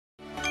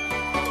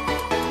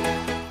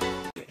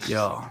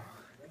Yo,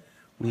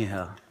 we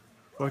here.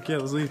 Fuck yeah,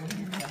 let's leave.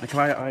 Can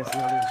I see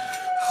that?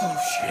 Oh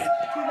shit.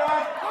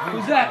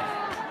 Who's that?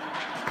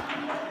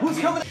 Who's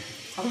coming?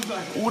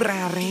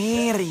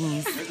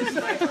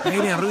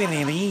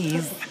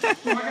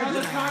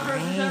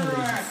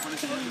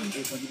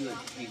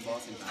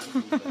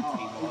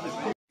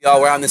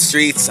 Y'all, we're on the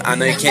streets. I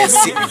know you can't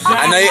see.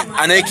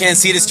 I know you can't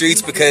see the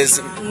streets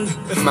because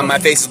my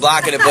face is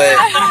blocking it.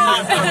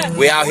 But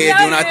we out here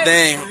doing our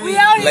thing.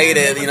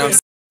 Later, you know.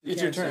 It's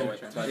your turn. You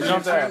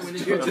don't have to ask.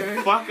 What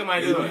the fuck am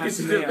I doing?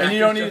 And you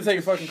don't need to take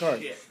a fucking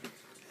card.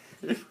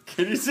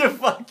 Can you just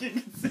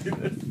fucking see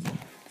this?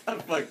 I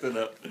fucked it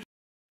up.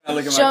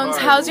 Jones,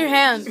 how's your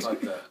hand?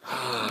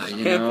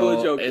 You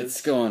know,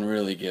 it's going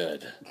really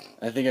good.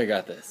 I think I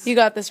got this. You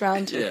got this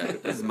round. Yeah,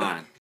 this is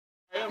mine.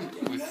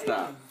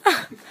 Stop.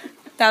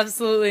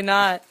 Absolutely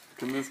not.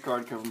 Can this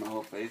card cover my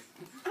whole face?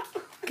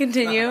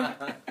 Continue.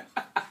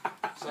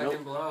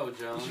 Second blow,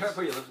 Jones. Try to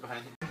put your lips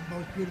behind you.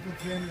 Most beautiful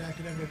family I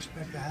could ever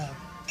expect to have.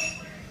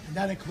 And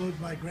that includes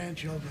my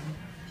grandchildren.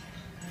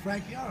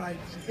 Frankie, all right.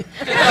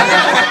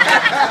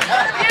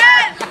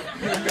 Yes!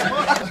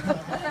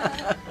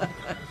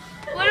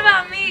 What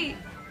about me?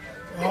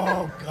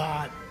 Oh,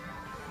 God.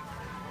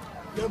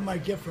 You're my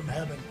gift from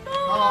heaven.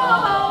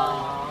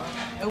 Oh.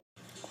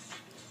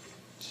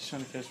 She's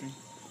trying to catch me.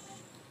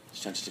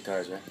 She's trying to touch the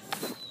cards,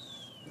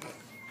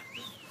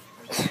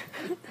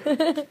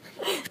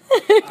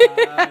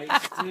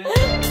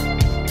 right?